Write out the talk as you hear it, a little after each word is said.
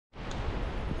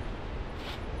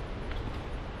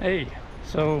Hey,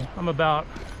 so I'm about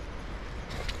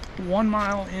 1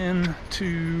 mile in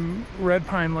to Red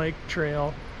Pine Lake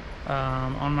Trail,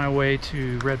 on my way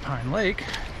to Red Pine Lake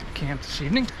camp this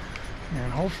evening,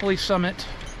 and hopefully summit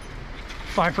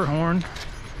Pfeifferhorn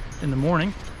in the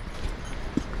morning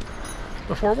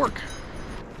before work.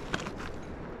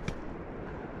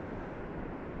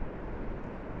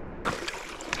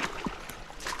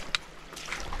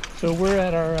 So we're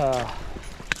at our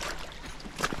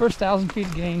first 1,000 feet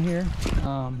of gain here.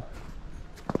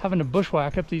 Having to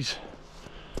bushwhack up these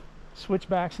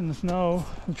switchbacks in the snow.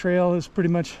 The trail has pretty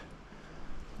much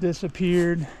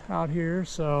disappeared out here,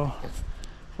 so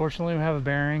fortunately we have a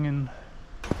bearing and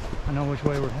I know which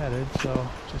way we're headed, so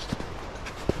just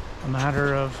a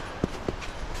matter of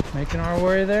making our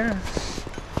way there.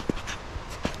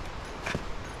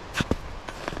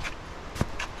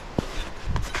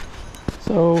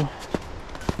 So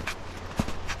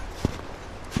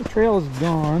the trail is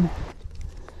gone,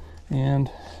 and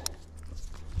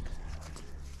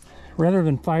rather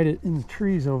than fight it in the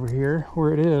trees over here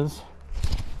where it is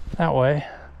that way,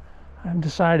 I've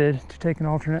decided to take an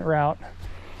alternate route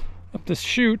up this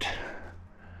chute,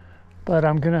 but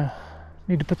I'm gonna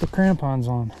need to put the crampons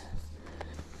on.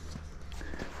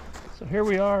 So here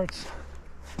we are, it's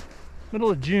middle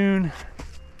of June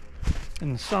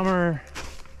in the summer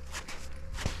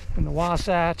in the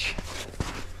Wasatch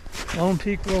Lone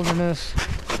Peak Wilderness,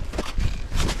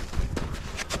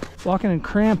 walking in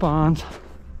crampons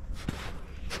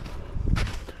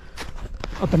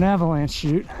up an avalanche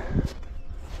chute.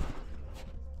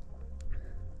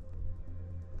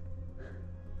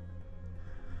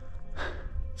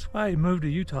 That's why I moved to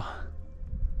Utah.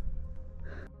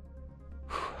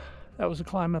 That was a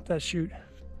climb up that chute.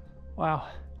 Wow.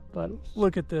 But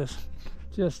look at this.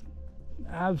 Just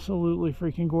absolutely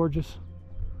freaking gorgeous.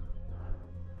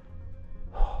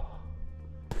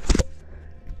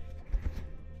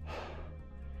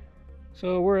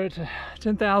 So we're at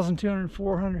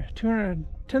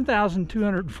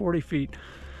 10,240 feet.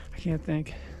 I can't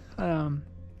think. Been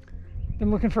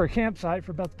looking for a campsite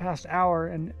for about the past hour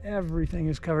and everything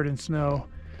is covered in snow.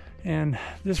 And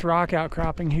this rock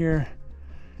outcropping here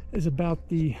is about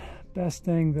the best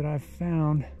thing that I've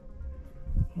found.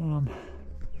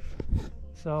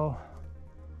 So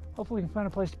hopefully we can find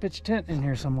a place to pitch a tent in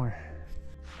here somewhere.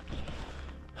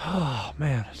 Oh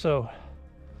man, so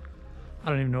I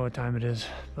don't even know what time it is,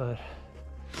 but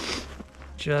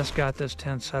just got this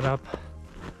tent set up.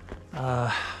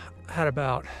 Had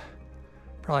about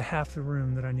probably half the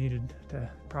room that I needed to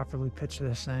properly pitch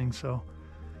this thing, so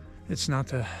it's not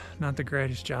the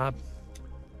greatest job,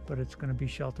 but it's going to be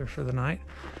shelter for the night.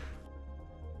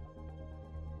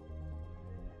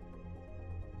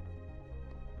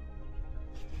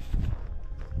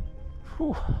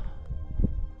 Whew.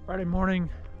 Friday morning.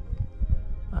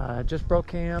 Just broke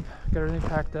camp, got everything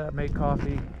packed up, made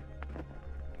coffee.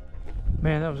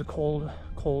 Man, that was a cold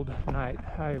night.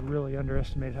 I really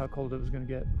underestimated how cold it was going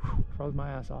to get. Froze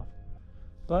my ass off.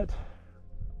 But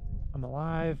I'm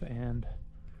alive, and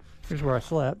here's where I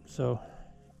slept, so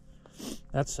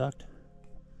that sucked.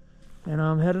 And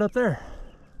I'm headed up there.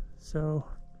 So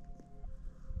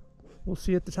we'll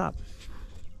see you at the top.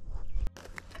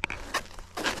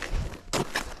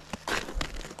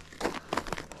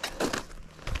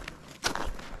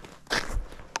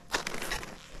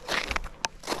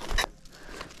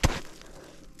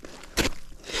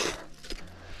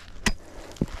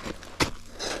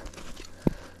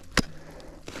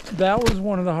 That was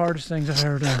one of the hardest things I've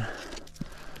ever done.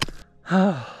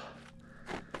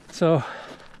 So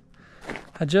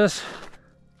I just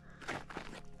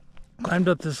climbed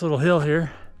up this little hill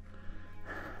here.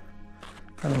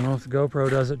 I don't know if the GoPro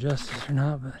does it justice or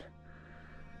not, but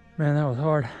man, that was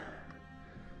hard.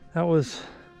 That was,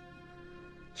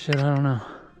 shit, I don't know.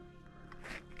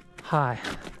 High.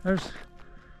 There's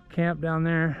camp down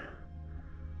there.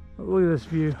 But look at this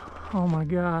view. Oh my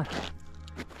God.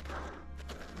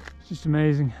 Just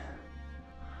amazing.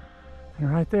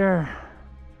 And right there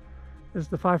is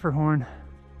the Pfeifferhorn.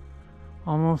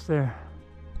 Almost there.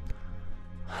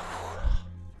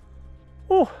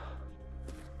 Oh,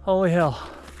 holy hell.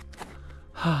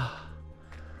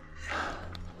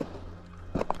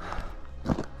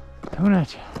 Coming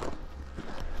at you.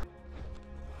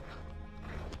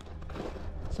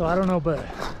 So I don't know, but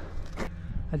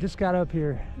I just got up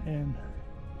here and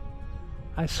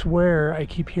I swear I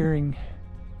keep hearing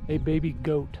a baby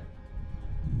goat.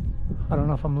 I don't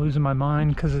know if I'm losing my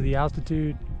mind because of the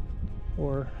altitude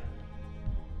or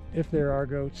if there are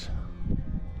goats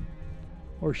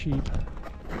or sheep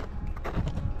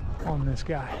on this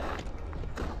guy.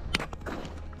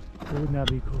 Wouldn't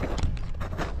that be cool?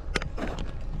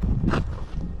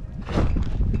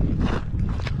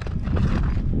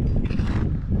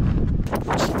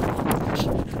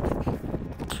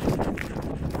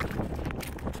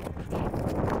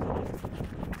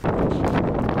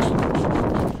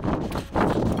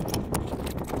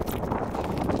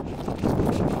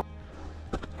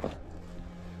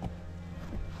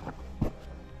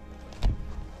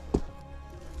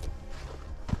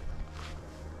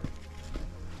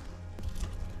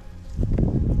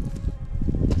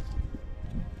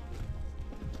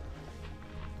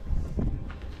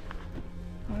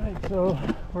 So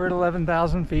we're at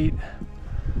 11,000 feet.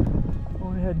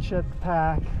 Went ahead and shut the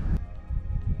pack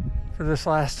for this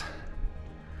last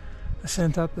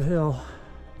ascent up the hill.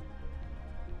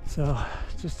 So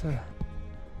just a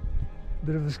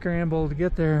bit of a scramble to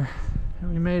get there,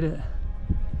 and we made it.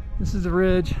 This is the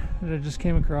ridge that I just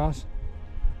came across.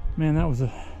 Man, that was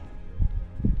a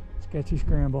sketchy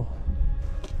scramble.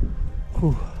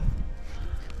 Whew.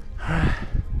 All right,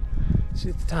 see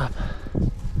you at the top.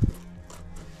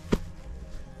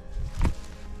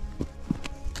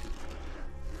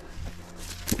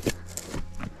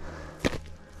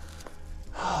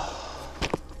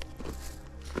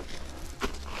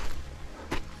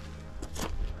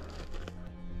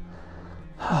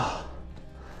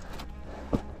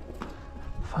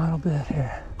 Final bit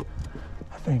here,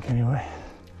 I think, anyway.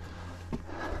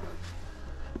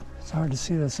 It's hard to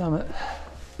see the summit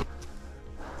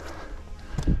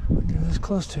when you're this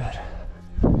close to it.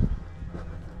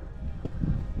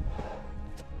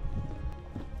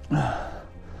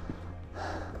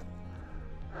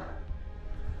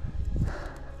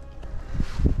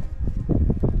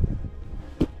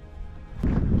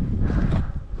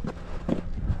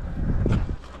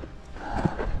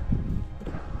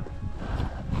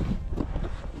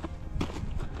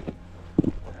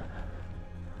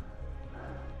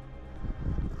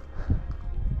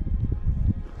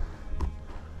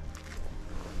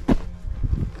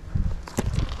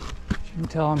 You can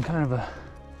tell I'm kind of a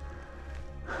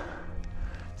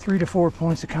 3 to 4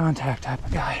 points of contact type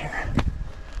of guy here.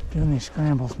 Doing these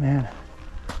scrambles, man.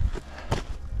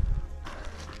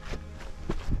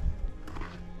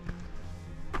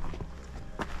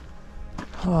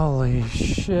 Holy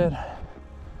shit.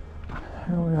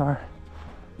 Here we are.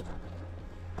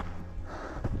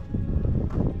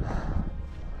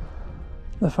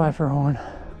 The Pfeifferhorn.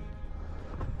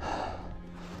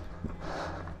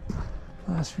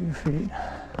 Last few feet.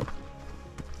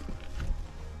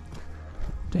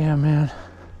 Damn, man.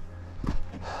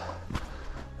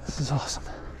 This is awesome.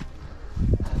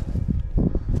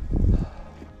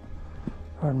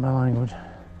 Pardon my language.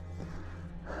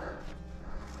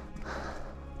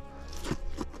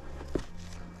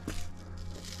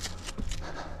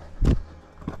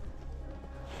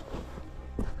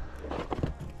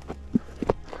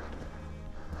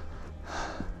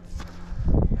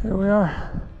 Here we are.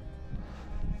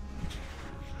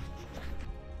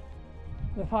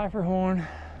 The Pfeifferhorn,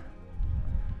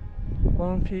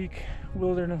 Lone Peak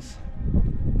Wilderness,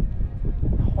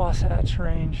 Wasatch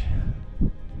Range,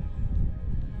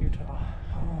 Utah.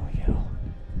 Holy hell.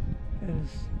 It is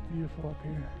beautiful up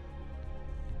here.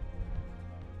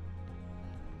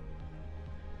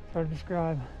 It's hard to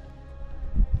describe.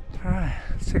 Alright,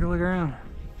 let's take a look around.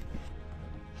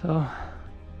 So,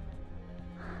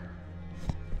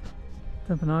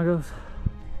 Timpanogos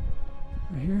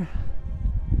right here.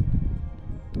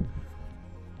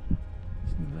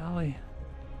 It's in the valley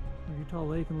of Utah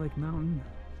Lake and Lake Mountain.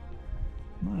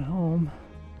 My home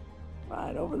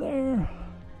right over there.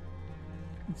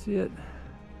 You can see it.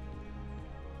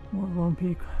 More Lone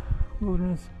Peak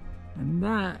Wilderness. And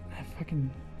that, if I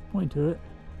can point to it,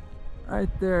 right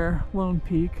there, Lone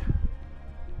Peak,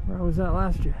 where I was at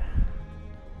last year.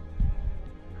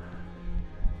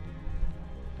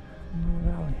 In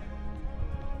the valley.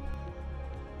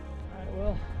 Alright,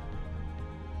 well,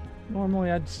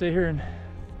 normally I'd stay here and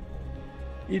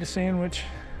eat a sandwich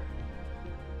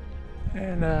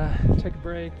and take a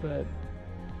break, but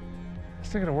I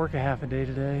still gotta work a half a day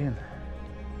today, and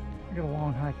I got a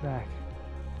long hike back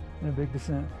and a big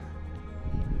descent.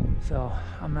 So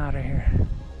I'm out of here.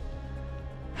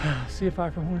 See you,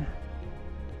 Pfeifferhorn.